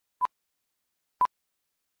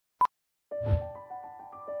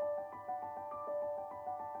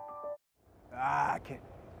can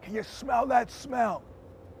you smell that smell?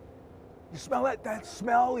 You smell that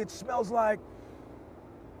smell? It smells like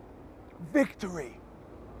victory.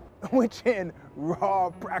 Which in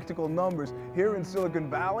raw practical numbers here in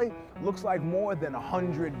Silicon Valley looks like more than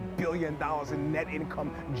 $100 billion in net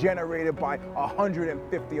income generated by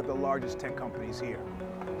 150 of the largest tech companies here.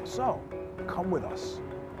 So come with us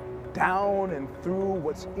down and through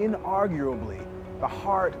what's inarguably the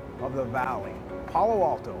heart of the valley, Palo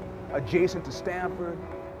Alto, adjacent to Stanford,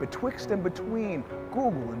 betwixt and between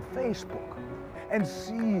Google and Facebook, and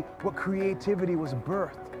see what creativity was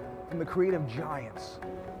birthed from the creative giants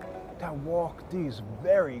that walk these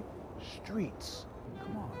very streets.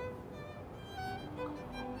 Come on.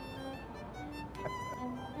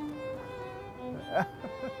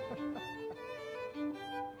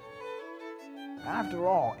 After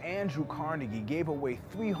all, Andrew Carnegie gave away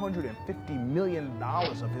 $350 million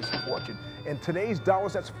of his fortune. In today's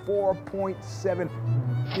dollars, that's $4.7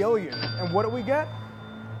 billion. And what do we get?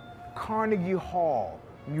 Carnegie Hall,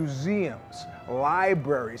 museums,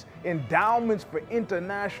 libraries, endowments for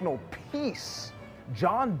international peace.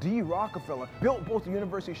 John D. Rockefeller built both the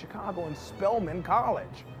University of Chicago and Spelman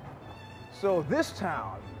College. So this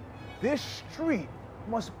town, this street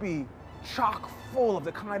must be chock full of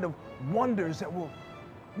the kind of wonders that will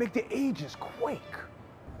make the ages quake.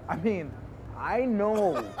 I mean, I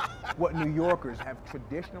know what New Yorkers have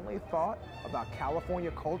traditionally thought about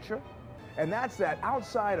California culture, and that's that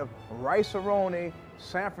outside of Rice-A-Roni,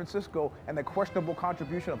 San Francisco, and the questionable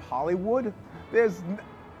contribution of Hollywood, there's,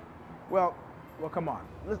 well, come on,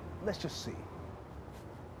 let's just see.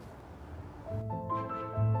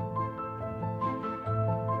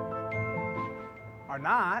 Are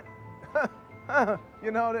not.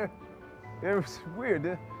 You know, they're weird.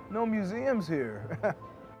 There are no museums here.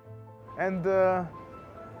 And there's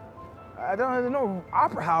no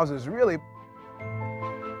opera houses, really.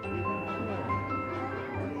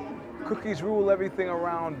 Cookies rule everything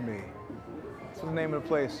around me. That's the name of the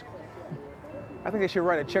place. I think they should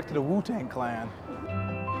write a check to the Wu-Tang Clan.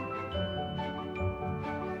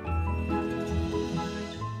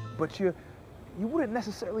 But you wouldn't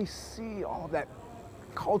necessarily see all of that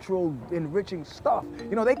cultural enriching stuff.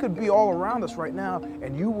 You know, they could be all around us right now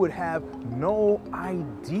and you would have no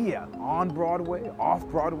idea. On Broadway, off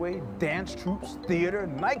Broadway, dance troupes, theater,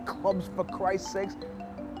 nightclubs, for Christ's sakes.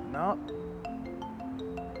 No,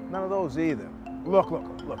 none of those either. Look.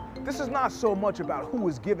 This is not so much about who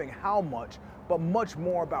is giving how much, but much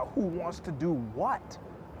more about who wants to do what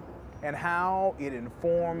and how it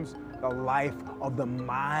informs the life of the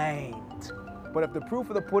mind. But if the proof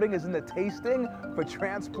of the pudding is in the tasting, for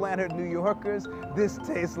transplanted New Yorkers, this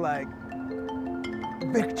tastes like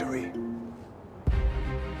victory.